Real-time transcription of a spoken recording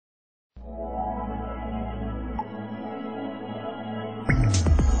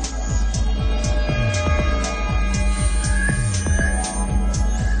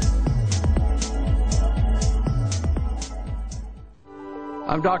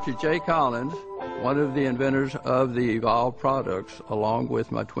I'm Dr. Jay Collins, one of the inventors of the Evolvhealth products, along with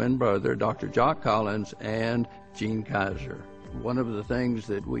my twin brother, Dr. Jock Collins, and Gene Kaiser. One of the things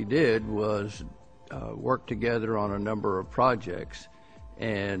that we did was work together on a number of projects,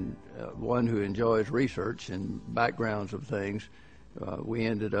 and one who enjoys research and backgrounds of things, we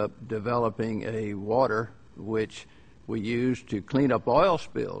ended up developing a water which we use to clean up oil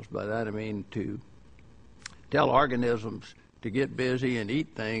spills. By that I mean to tell organisms to get busy and eat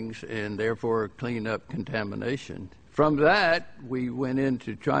things and therefore clean up contamination. From that, we went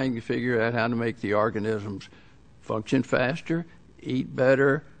into trying to figure out how to make the organisms function faster, eat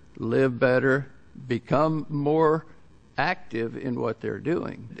better, live better, become more active in what they're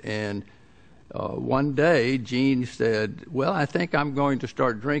doing. And one day, Gene said, well, I think I'm going to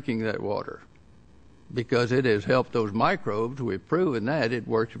start drinking that water because it has helped those microbes. We've proven that. It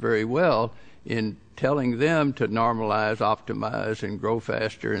works very well in telling them to normalize, optimize, and grow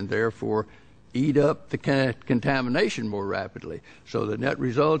faster, and therefore eat up the contamination more rapidly. So the net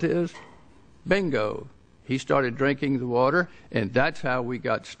result is, bingo, he started drinking the water, and that's how we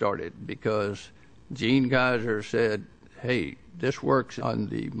got started, because Gene Kaiser said, hey, this works on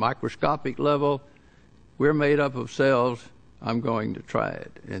the microscopic level. We're made up of cells. I'm going to try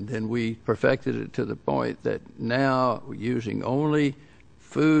it. And then we perfected it to the point that now, using only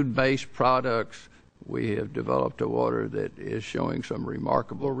food-based products, we have developed a water that is showing some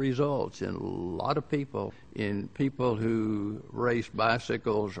remarkable results in a lot of people, in people who race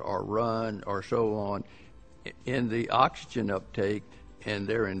bicycles or run or so on, in the oxygen uptake and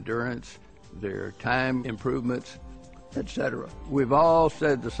their endurance, their time improvements, etc. We've all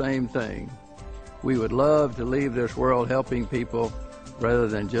said the same thing. We would love to leave this world helping people rather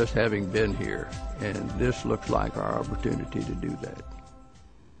than just having been here. And this looks like our opportunity to do that.